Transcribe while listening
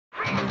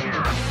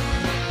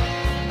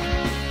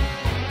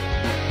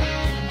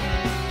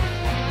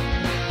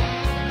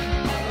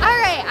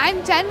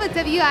I'm Jen with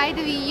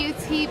WIWU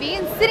TV,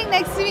 and sitting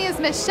next to me is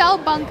Michelle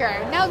Bunker.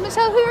 Now,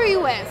 Michelle, who are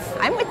you with?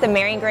 I'm with the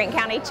Marion-Grant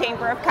County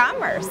Chamber of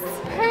Commerce.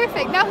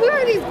 Perfect. Now, who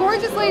are these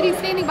gorgeous ladies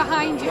standing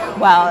behind you?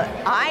 Well,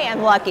 I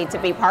am lucky to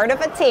be part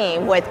of a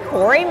team with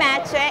Corey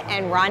Matchett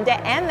and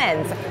Rhonda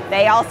Emmons.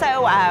 They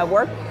also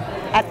work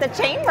at the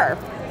Chamber.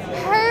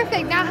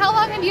 Perfect. Now, how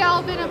long have you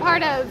all been a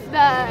part of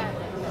the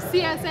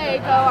CSA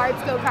Go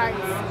Arts Go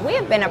Karts? We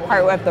have been a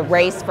part of the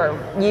race for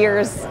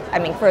years,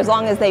 for as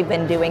long as they've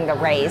been doing the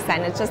race,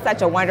 and it's just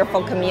such a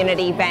wonderful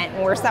community event,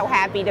 and we're so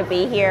happy to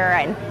be here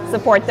and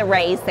support the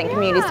race and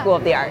Community School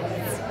of the Arts.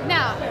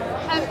 Now,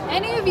 have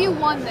any of you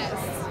won this?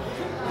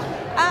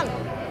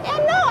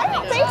 No, I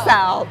don't think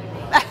so.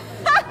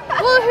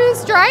 Well,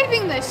 who's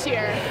driving this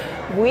year?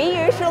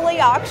 We usually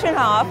auction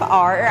off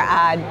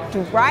our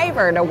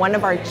driver to one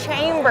of our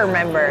chamber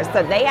members,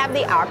 so they have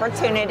the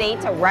opportunity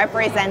to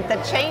represent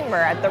the chamber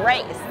at the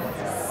race.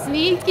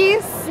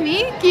 Sneaky,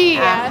 sneaky.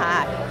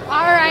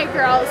 All right,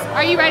 girls,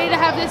 are you ready to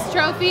have this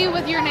trophy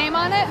with your name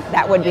on it?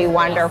 That would be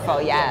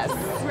wonderful, yes.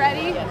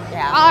 Ready?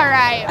 Yeah. All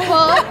right,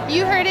 well,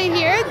 you heard it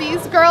here.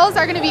 These girls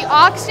are going to be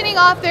auctioning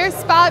off their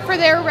spot for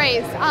their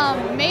race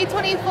May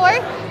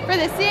 24th for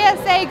the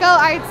CSA Go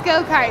Arts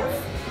Go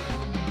Karts.